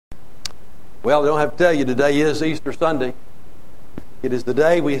Well, I don't have to tell you, today is Easter Sunday. It is the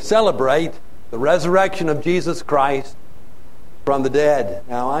day we celebrate the resurrection of Jesus Christ from the dead.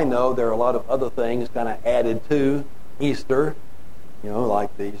 Now, I know there are a lot of other things kind of added to Easter,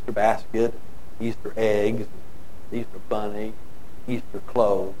 like the Easter basket, Easter eggs, Easter bunny, Easter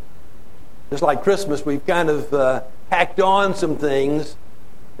clothes. Just like Christmas, we've kind of tacked on some things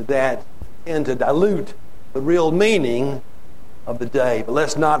that tend to dilute the real meaning of the day. But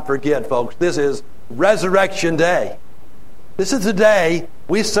let's not forget, folks, this is Resurrection Day. This is the day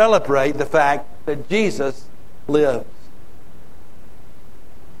we celebrate the fact that Jesus lives.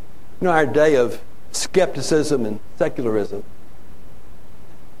 Our day of skepticism and secularism,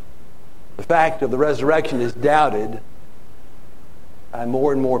 the fact of the resurrection is doubted by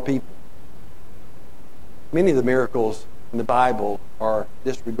more and more people. Many of the miracles in the Bible are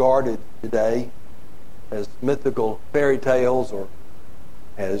disregarded today as mythical fairy tales or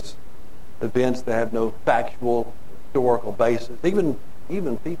as events that have no factual, historical basis.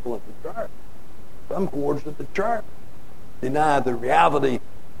 Even people at the church, some quarters of the church, deny the reality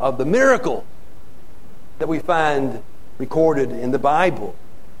of the miracle that we find recorded in the Bible.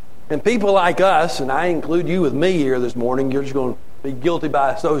 And people like us, and I include you with me here this morning, you're just going to be guilty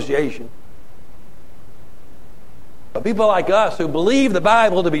by association. But people like us who believe the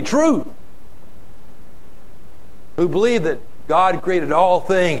Bible to be true, who believe that God created all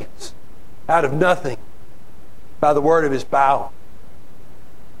things out of nothing by the word of His power,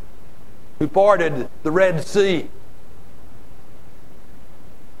 who parted the Red Sea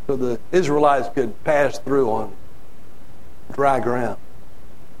so the Israelites could pass through on dry ground,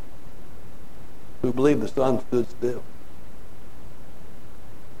 who believe the sun stood still,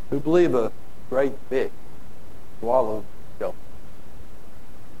 who believe a great fish swallowed shell,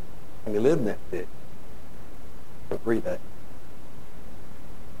 and they lived in that fish for 3 days,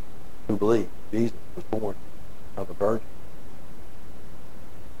 who believe Jesus was born of a virgin,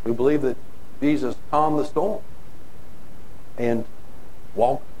 who believe that Jesus calmed the storm and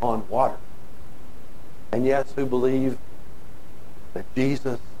walked on water, and yes, who believe that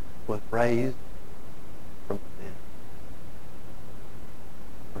Jesus was raised from the dead,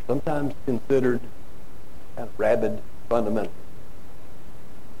 are sometimes considered kind of rabid fundamentalists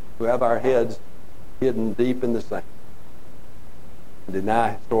who have our heads hidden deep in the sand and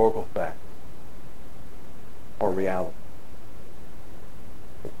deny historical facts or reality.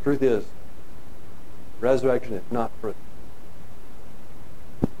 The truth is, resurrection is not true.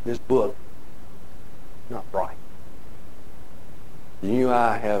 This book is not right. You and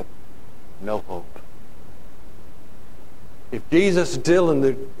I have no hope. If Jesus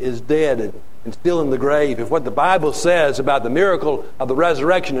is dead and still in the grave, if what the Bible says about the miracle of the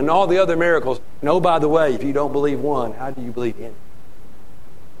resurrection and all the other miracles, by the way, if you don't believe one, how do you believe any?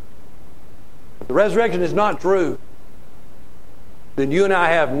 If the resurrection is not true, then you and I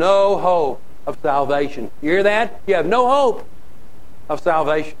have no hope of salvation. You hear that? You have no hope of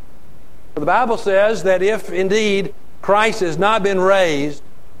salvation. For the Bible says that if indeed Christ has not been raised,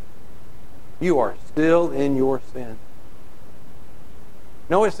 you are still in your sin.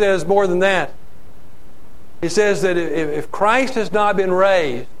 No, it says more than that. It says that if Christ has not been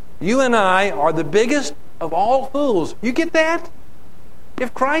raised, you and I are the biggest of all fools. You get that?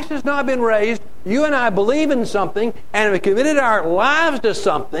 If Christ has not been raised, you and I believe in something and have committed our lives to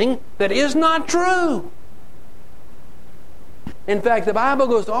something that is not true. In fact, the Bible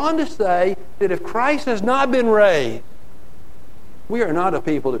goes on to say that if Christ has not been raised, we are not a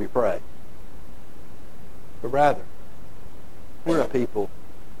people to be praised, but rather, we're a people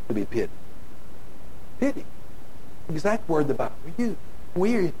to be pitied. Pity. Exact word the Bible uses.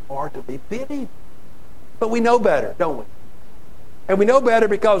 We are to be pitied. But we know better, don't we? And we know better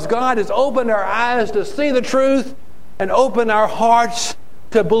because God has opened our eyes to see the truth and opened our hearts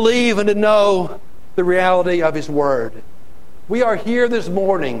to believe and to know the reality of His Word. We are here this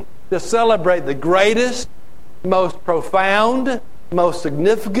morning to celebrate the greatest, most profound, most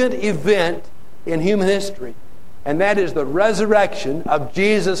significant event in human history. And that is the resurrection of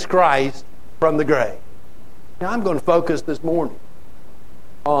Jesus Christ from the grave. Now I'm going to focus this morning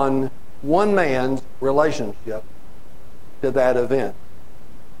on one man's relationship to that event.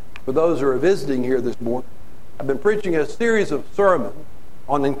 For those who are visiting here this morning, I've been preaching a series of sermons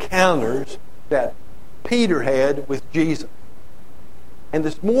on encounters that Peter had with Jesus. And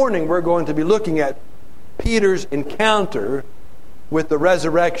this morning we're going to be looking at Peter's encounter with the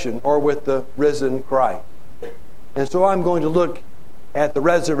resurrection or with the risen Christ. And so I'm going to look at the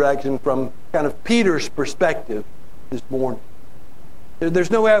resurrection from kind of Peter's perspective this morning.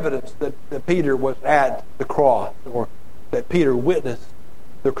 There's no evidence that Peter was at the cross or that Peter witnessed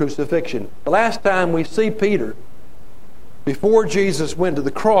the crucifixion. The last time we see Peter before Jesus went to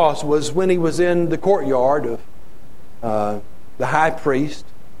the cross was when he was in the courtyard of the high priest,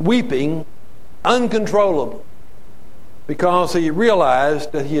 weeping uncontrollably because he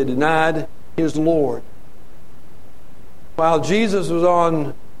realized that he had denied his Lord. While Jesus was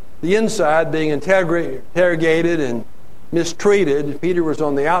on the inside being interrogated and mistreated, Peter was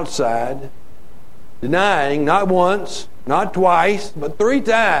on the outside denying not once, not twice, but 3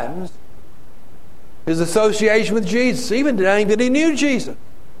 times his association with Jesus, even denying that he knew Jesus.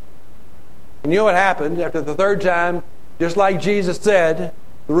 And you know what happened after the 3rd time? Just like Jesus said,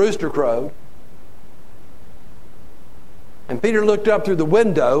 the rooster crowed. And Peter looked up through the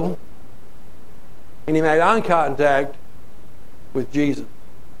window and he made eye contact with Jesus.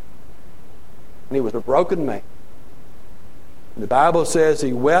 And he was a broken man. And the Bible says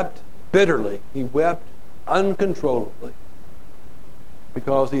he wept bitterly. He wept uncontrollably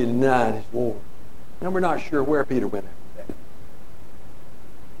because he had denied his Lord. And we're not sure where Peter went after that.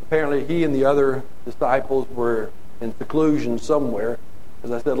 Apparently he and the other disciples were in seclusion somewhere.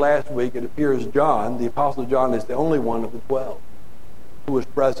 As I said last week, it appears John, the Apostle John, is the only one of the 12 who was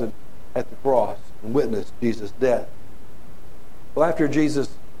present at the cross and witnessed Jesus' death. Well, after Jesus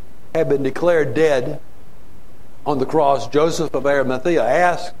had been declared dead on the cross, Joseph of Arimathea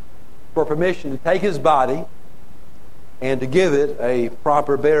asked for permission to take his body and to give it a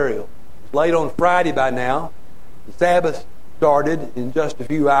proper burial. It's late on Friday by now. The Sabbath started in just a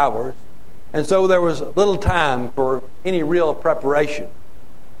few hours. And so there was little time for any real preparation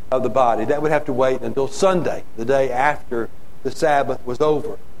of the body. That would have to wait until Sunday, the day after the Sabbath was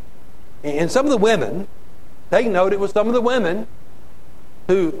over. And some of the women, take note, it was some of the women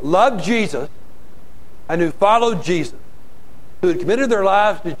who loved Jesus and who followed Jesus, who had committed their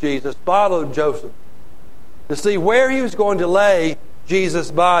lives to Jesus, followed Joseph to see where he was going to lay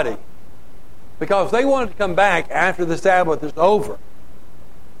Jesus' body. Because they wanted to come back after the Sabbath is over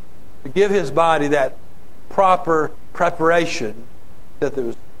to give his body that proper preparation that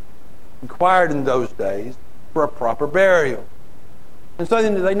was required in those days for a proper burial. And so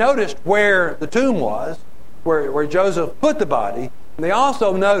then they noticed where the tomb was, where Joseph put the body, and they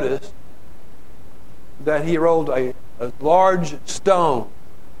also noticed that he rolled a large stone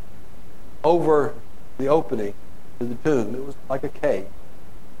over the opening to the tomb. It was like a cave,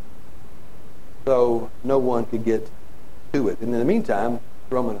 so no one could get to it. And in the meantime,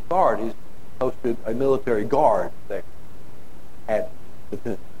 Roman authorities posted a military guard there at the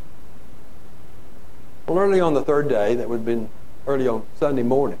tomb. Well, early on the 3rd day, that would have been early on Sunday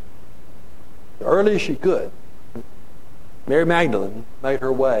morning, as early as she could, Mary Magdalene made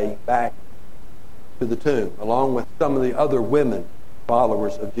her way back to the tomb, along with some of the other women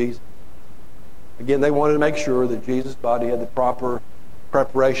followers of Jesus. Again, they wanted to make sure that Jesus' body had the proper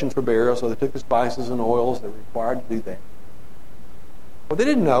preparations for burial, so they took the spices and oils that were required to do that. What they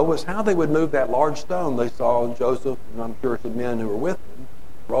didn't know was how they would move that large stone they saw Joseph, and I'm sure some men who were with him,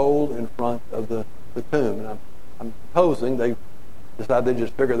 rolled in front of the tomb. And I'm supposing they decided they'd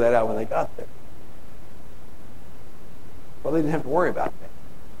just figure that out when they got there. Well, they didn't have to worry about that.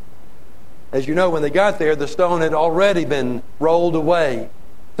 As you know, when they got there, the stone had already been rolled away.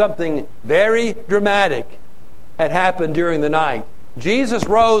 Something very dramatic had happened during the night. Jesus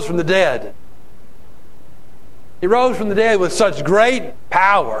rose from the dead. He rose from the dead with such great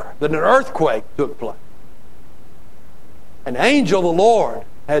power that an earthquake took place. An angel of the Lord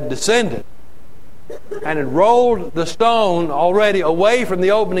had descended and had rolled the stone already away from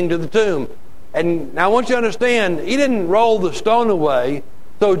the opening to the tomb. And now I want you to understand, he didn't roll the stone away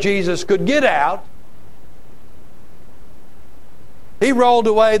so Jesus could get out. He rolled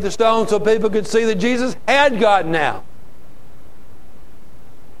away the stone so people could see that Jesus had gotten out.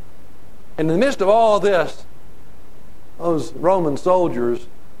 And in the midst of all of this, those Roman soldiers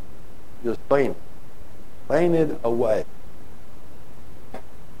just fainted away.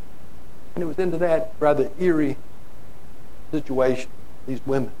 And it was into that rather eerie situation, these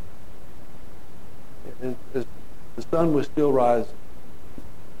women. As the sun was still rising,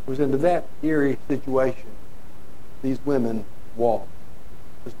 it was into that eerie situation these women walked.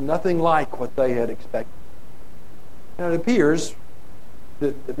 It was nothing like what they had expected. Now it appears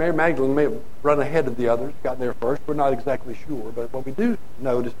that Mary Magdalene may have run ahead of the others, gotten there first. We're not exactly sure, but what we do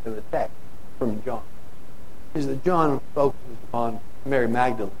notice in the text from John is that John focuses on Mary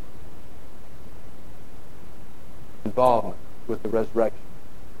Magdalene's involvement with the resurrection.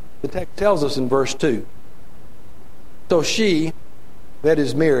 The text tells us in verse 2, so she, that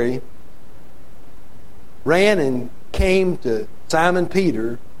is Mary, ran and came to Simon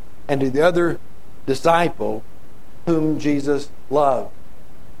Peter and to the other disciple whom Jesus loved.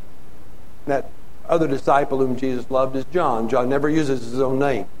 That other disciple whom Jesus loved is John. John never uses his own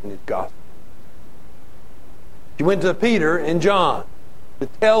name in his gospel. He went to Peter and John to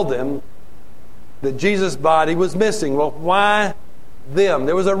tell them that Jesus' body was missing. Well, why them?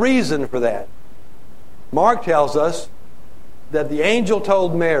 There was a reason for that. Mark tells us that the angel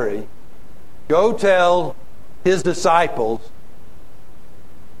told Mary, go tell his disciples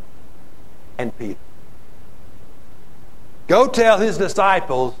and Peter. Go tell his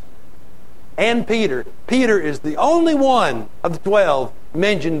disciples and Peter. Peter is the only one of the 12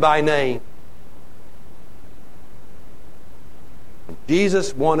 mentioned by name.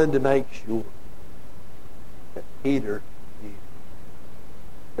 Jesus wanted to make sure that Peter knew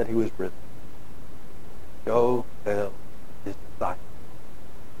that he was risen. Go tell his disciples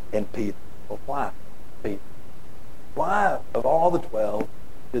and Peter. Well, why Peter? Why, of all the 12,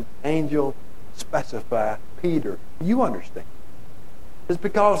 did the angel specify Peter? You understand. It's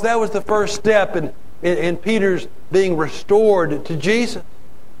because that was the first step in Peter's being restored to Jesus.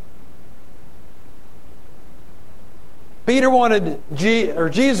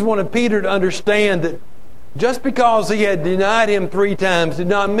 Jesus wanted Peter to understand that just because he had denied him 3 times did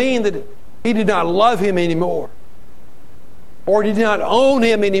not mean that he did not love him anymore, or did not own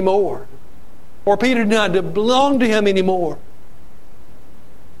him anymore, or Peter did not belong to him anymore.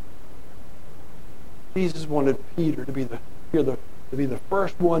 Jesus wanted Peter to be the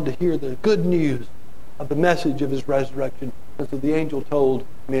first one to hear the good news of the message of his resurrection. And so the angel told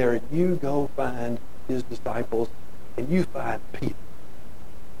Mary, you go find his disciples and you find Peter.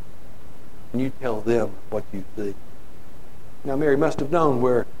 And you tell them what you see. Now Mary must have known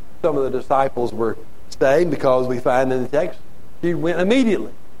where some of the disciples were staying, because we find in the text she went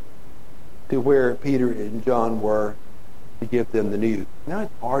immediately to where Peter and John were to give them the news. Now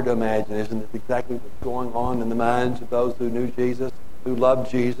it's hard to imagine, isn't it, exactly what's going on in the minds of those who knew Jesus, who loved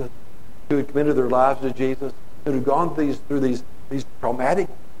Jesus, who had committed their lives to Jesus, who had gone through these traumatic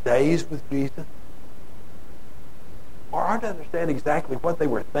days with Jesus. Or hard to understand exactly what they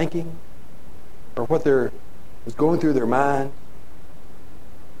were thinking or what was going through their minds.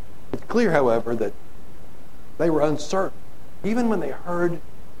 It's clear, however, that they were uncertain, even when they heard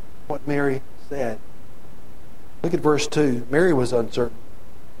what Mary said. Look at verse 2. Mary was uncertain.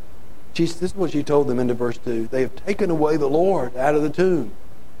 This is what she told them into verse 2. They have taken away the Lord out of the tomb,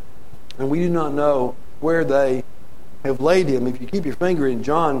 and we do not know where they have laid him. If you keep your finger in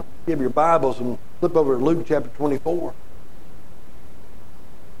John, give your Bibles and flip over to Luke chapter 24.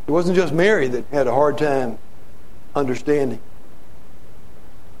 It wasn't just Mary that had a hard time understanding.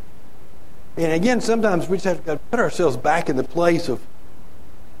 And again, sometimes we just have to put ourselves back in the place of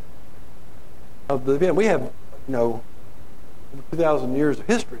the event. We have, 2,000 years of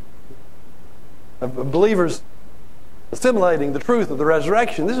history of believers assimilating the truth of the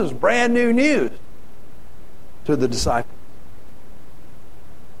resurrection. This was brand new news to the disciples.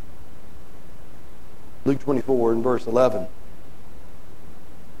 Luke 24 and verse 11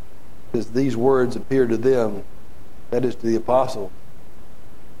 says, these words appeared to them, that is to the apostles,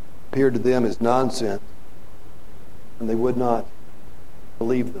 appeared to them as nonsense, and they would not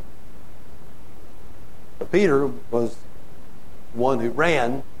believe them. But Peter was one who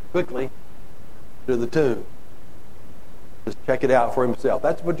ran quickly to the tomb. Just check it out for himself.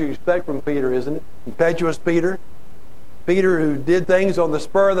 That's what you expect from Peter, isn't it? Impetuous Peter. Peter who did things on the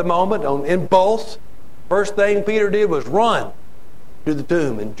spur of the moment, on impulse. First thing Peter did was run to the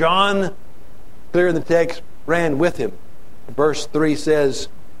tomb. And John, clear in the text, ran with him. Verse 4 says,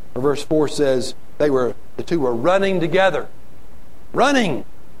 the two were running together. Running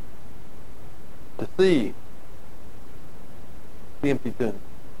to see the empty tomb.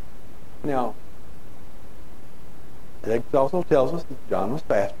 Now, the text also tells us that John was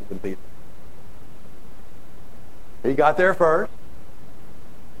faster than Peter. He got there first.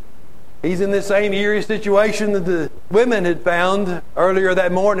 He's in the same eerie situation that the women had found earlier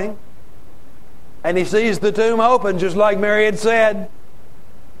that morning. And he sees the tomb open, just like Mary had said.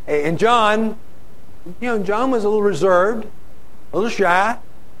 And John, John was a little reserved, a little shy.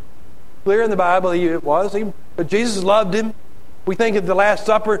 Clear in the Bible he was. But Jesus loved him. We think of the Last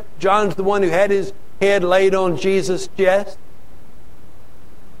Supper, John's the one who had his head laid on Jesus' chest.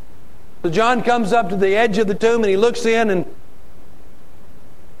 So John comes up to the edge of the tomb and he looks in and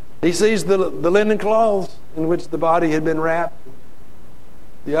he sees the linen cloths in which the body had been wrapped.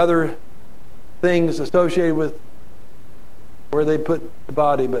 The other things associated with where they put the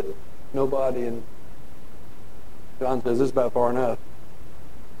body, but no body. And John says, this is about far enough.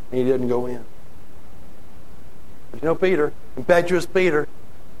 And he didn't go in. But Peter, impetuous Peter,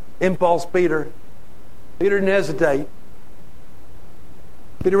 impulse Peter, Peter didn't hesitate.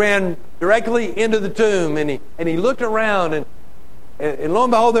 Peter ran directly into the tomb, and he looked around, and lo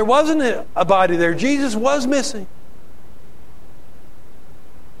and behold, there wasn't a body there. Jesus was missing.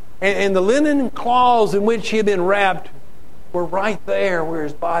 And the linen cloths in which he had been wrapped were right there where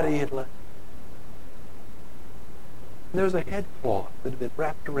his body had lain. And there was a headcloth that had been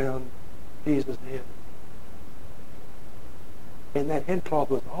wrapped around Jesus' head. And that headcloth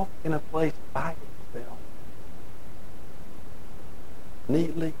was off in a place by itself.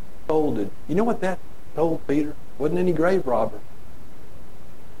 Neatly folded. You know what that told Peter? Wasn't any grave robber.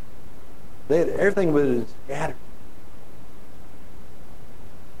 Everything was scattered.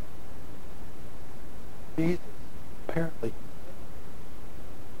 Jesus apparently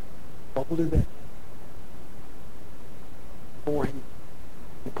folded that before he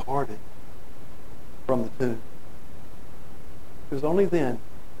departed from the tomb. It was only then,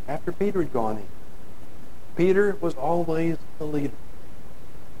 after Peter had gone in. Peter was always the leader.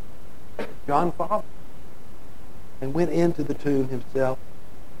 John followed and went into the tomb himself.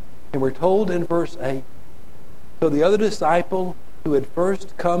 And we're told in verse 8, so the other disciple who had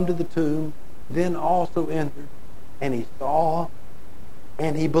first come to the tomb then also entered, and he saw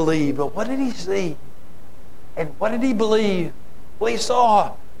and he believed. But what did he see? And what did he believe? Well, he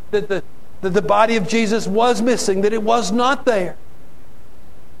saw that the body of Jesus was missing, that it was not there.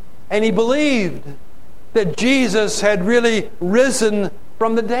 And he believed that Jesus had really risen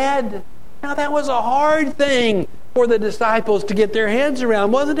from the dead. Now, that was a hard thing for the disciples to get their heads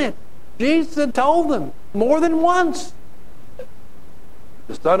around, wasn't it? Jesus had told them more than once.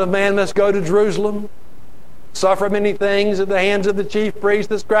 The Son of Man must go to Jerusalem, suffer many things at the hands of the chief priests,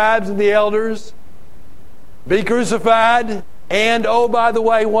 the scribes, and the elders, be crucified, and, oh, by the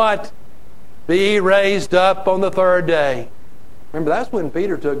way, what? Be raised up on the third day. Remember, that's when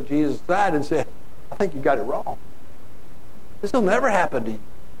Peter took Jesus aside and said, I think you got it wrong. This will never happen to you.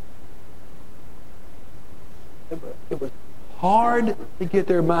 It was hard to get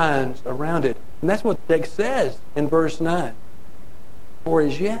their minds around it. And that's what the text says in verse 9. For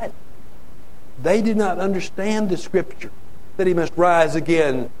as yet, they did not understand the Scripture that he must rise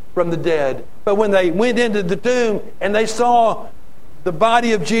again from the dead. But when they went into the tomb and they saw the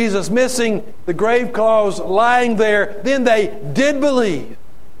body of Jesus missing, the grave clothes lying there, then they did believe.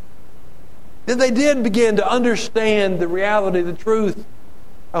 Then they did begin to understand the reality, the truth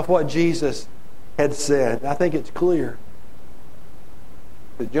of what Jesus had said. I think it's clear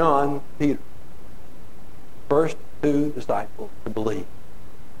that John, Peter, first two disciples to believe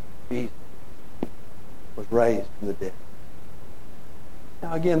Jesus was raised from the dead.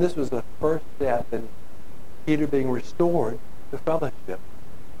 Now again, this was the first step in Peter being restored to fellowship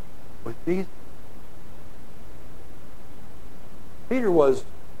with Jesus. Peter was,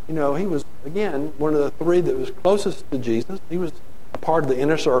 he was, again, one of the three that was closest to Jesus. He was a part of the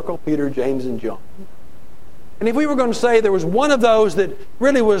inner circle, Peter, James, and John. And if we were going to say there was one of those that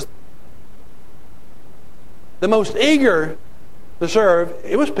really was the most eager to serve,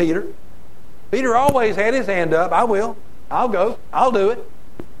 it was Peter. Peter always had his hand up. I will. I'll go. I'll do it.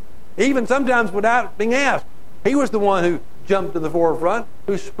 Even sometimes without being asked. He was the one who jumped to the forefront,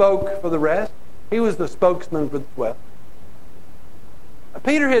 who spoke for the rest. He was the spokesman for the 12.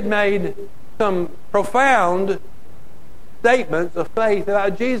 Peter had made some profound statements of faith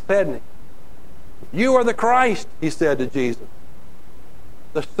about Jesus, hadn't he? You are the Christ, he said to Jesus,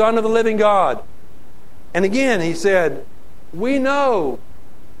 the Son of the living God. And again he said, we know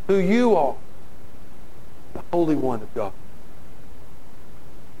who you are, the Holy One of God.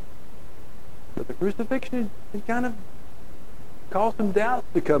 But the crucifixion had kind of caused some doubts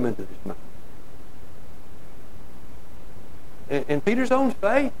to come into his mind. And Peter's own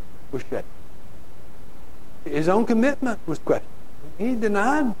faith was shaken. His own commitment was questioned. He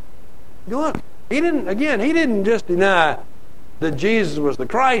denied. Look, he didn't just deny that Jesus was the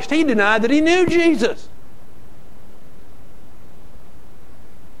Christ. He denied that he knew Jesus.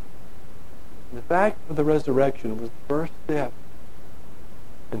 The fact of the resurrection was the first step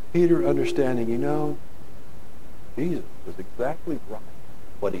in Peter understanding, Jesus was exactly right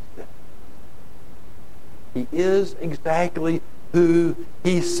what he said. He is exactly who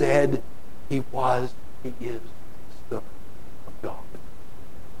he said he was. He is the Son of God.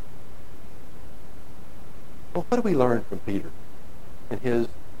 Well, what do we learn from Peter and his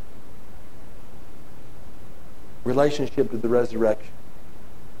relationship to the resurrection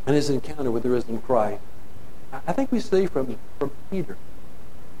and his encounter with the risen Christ? I think we see from Peter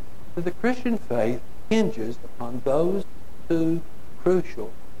that the Christian faith hinges upon those two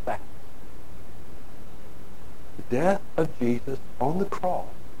crucial facts. The death of Jesus on the cross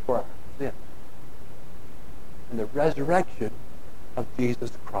for our sins, and the resurrection of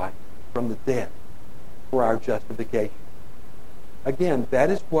Jesus Christ from the dead for our justification. Again, that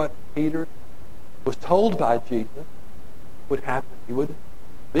is what Peter was told by Jesus would happen. He would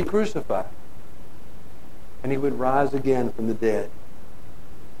be crucified, and he would rise again from the dead.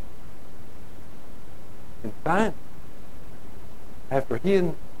 And finally, after he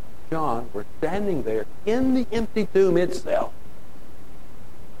and John were standing there in the empty tomb itself,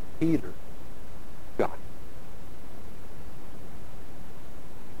 Peter got it.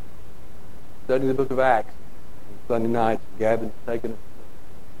 Studying the book of Acts on Sunday nights, Gavin's taken it,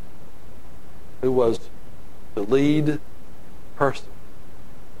 who was the lead person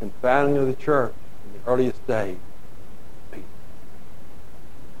in the founding of the church in the earliest days. Peter.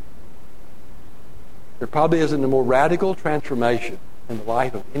 There probably isn't a more radical transformation in the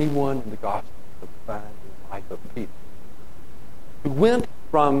life of anyone in the gospel than we find in the life of Peter, who went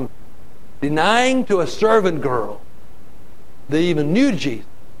from denying to a servant girl that even knew Jesus,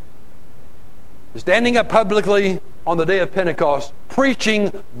 standing up publicly on the day of Pentecost,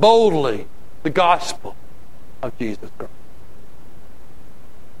 preaching boldly the gospel of Jesus Christ.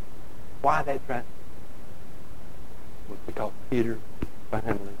 Why that transformation? Was because Peter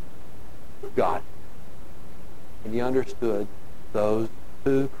finally got it. And he understood those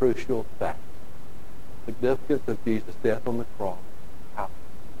two crucial facts: the significance of Jesus' death on the cross, out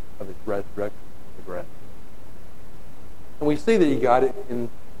of his resurrection from the grave. And we see that he got it in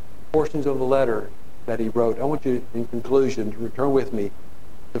portions of the letter that he wrote. I want you, in conclusion, to return with me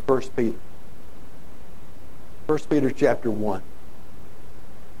to 1 Peter. 1 Peter chapter 1.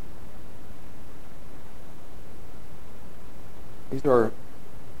 This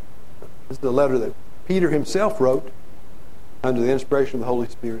is the letter that Peter himself wrote under the inspiration of the Holy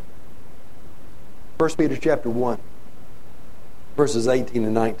Spirit. 1 Peter chapter 1, verses 18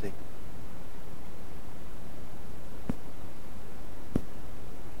 and 19.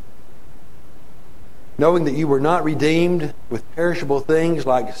 Knowing that you were not redeemed with perishable things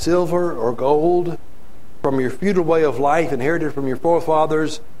like silver or gold from your futile way of life inherited from your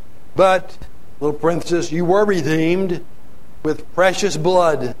forefathers, but, little parenthesis, you were redeemed with precious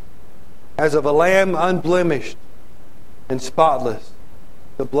blood, as of a lamb unblemished and spotless,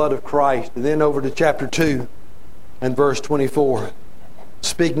 the blood of Christ. And then over to chapter 2 and verse 24.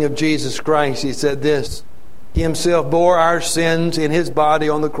 Speaking of Jesus Christ, he said this: He himself bore our sins in his body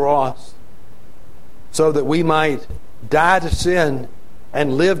on the cross, so that we might die to sin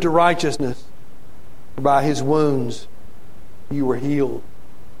and live to righteousness. For by his wounds you were healed.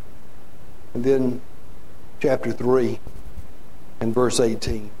 And then chapter 3 and verse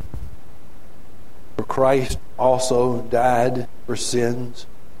 18. For Christ also died for sins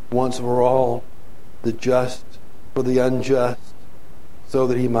once for all, the just for the unjust, so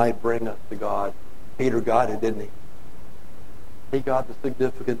that he might bring us to God. Peter got it, didn't he? He got the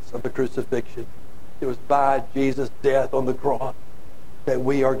significance of the crucifixion. It was by Jesus' death on the cross that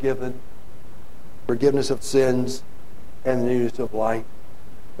we are given forgiveness of sins and the newness of life.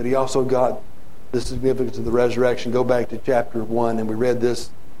 But he also got the significance of the resurrection. Go back to chapter 1, and we read this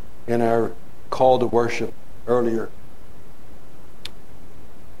in our call to worship earlier.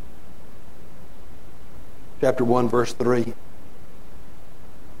 Chapter 1, verse 3.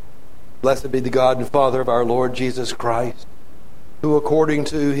 Blessed be the God and Father of our Lord Jesus Christ, who according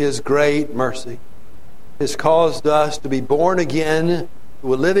to his great mercy has caused us to be born again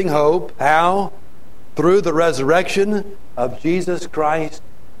to a living hope. How? Through the resurrection of Jesus Christ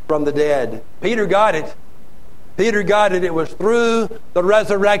from the dead. Peter got it. Peter got it. It was through the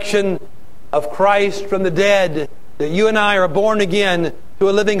resurrection of Christ from the dead that you and I are born again to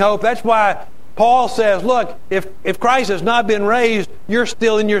a living hope. That's why Paul says, look, if Christ has not been raised, you're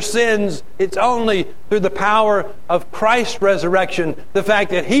still in your sins. It's only through the power of Christ's resurrection, the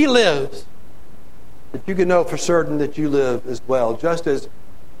fact that he lives, that you can know for certain that you live as well. Just as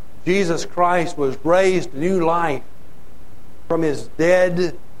Jesus Christ was raised to new life from his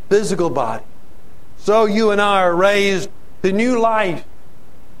dead physical body, so you and I are raised to new life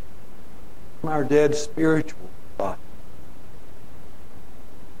from our dead spiritual body.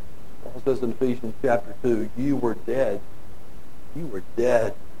 Paul says in Ephesians chapter 2, you were dead. You were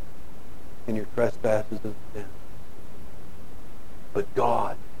dead in your trespasses and sins. But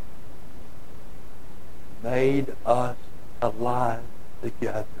God made us alive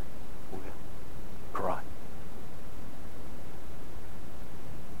together with Christ.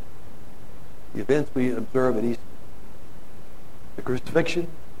 The events we observe at Easter, the crucifixion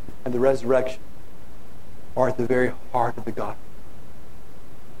and the resurrection, are at the very heart of the gospel.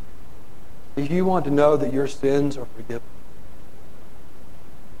 If you want to know that your sins are forgiven,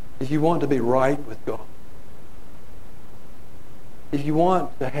 if you want to be right with God, if you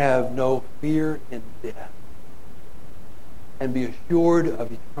want to have no fear in death and be assured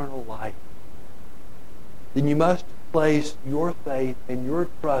of eternal life, then you must place your faith and your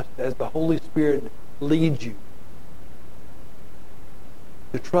trust as the Holy Spirit leads you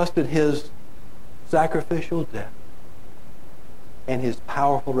to trust in His sacrificial death and His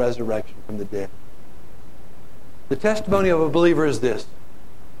powerful resurrection from the dead. The testimony of a believer is this: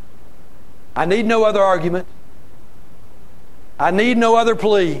 I need no other argument. I need no other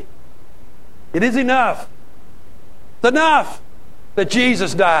plea. It is enough. It's enough that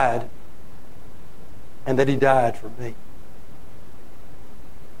Jesus died and that He died for me.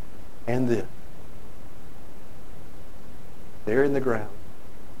 And this, there in the ground,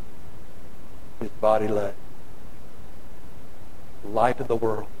 His body lay, light of the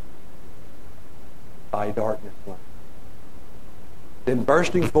world, by darkness slain. Then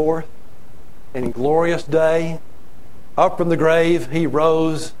bursting forth in glorious day, up from the grave He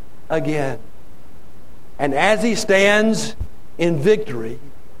rose again. And as He stands in victory,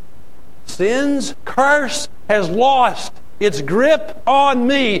 sin's curse has lost its grip on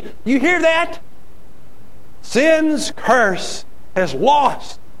me. You hear that? Sin's curse has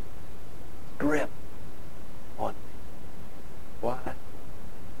lost its grip on me. Why?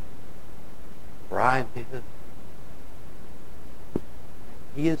 For I am His.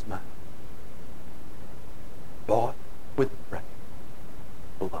 He is mine. Bought with the precious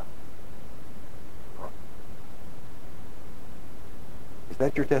blood. Is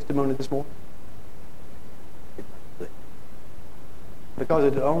that your testimony this morning? It must be. Because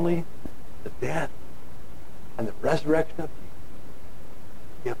it is only the death and the resurrection of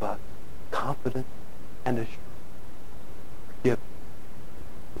Jesus give us confidence and assurance, forgiveness,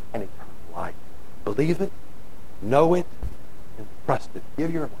 and eternal life. Believe it, know it, and trust it.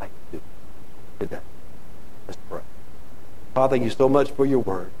 Give your life to it today. Let's pray. Father, thank you so much for your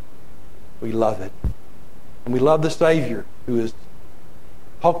word. We love it. And we love the Savior who is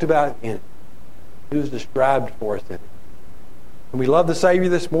talked about in it, who is described for us in it. And we love the Savior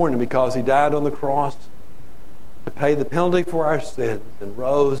this morning because He died on the cross to pay the penalty for our sins and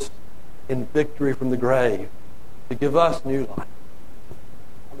rose in victory from the grave to give us new life.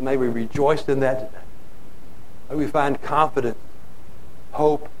 May we rejoice in that today. May we find confidence,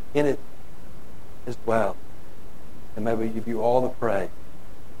 hope in it as well. And may we give you all the praise.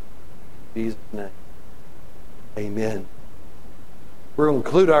 In Jesus' name. Amen. We're going to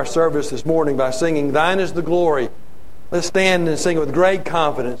conclude our service this morning by singing Thine is the Glory. Let's stand and sing it with great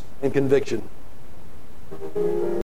confidence and conviction.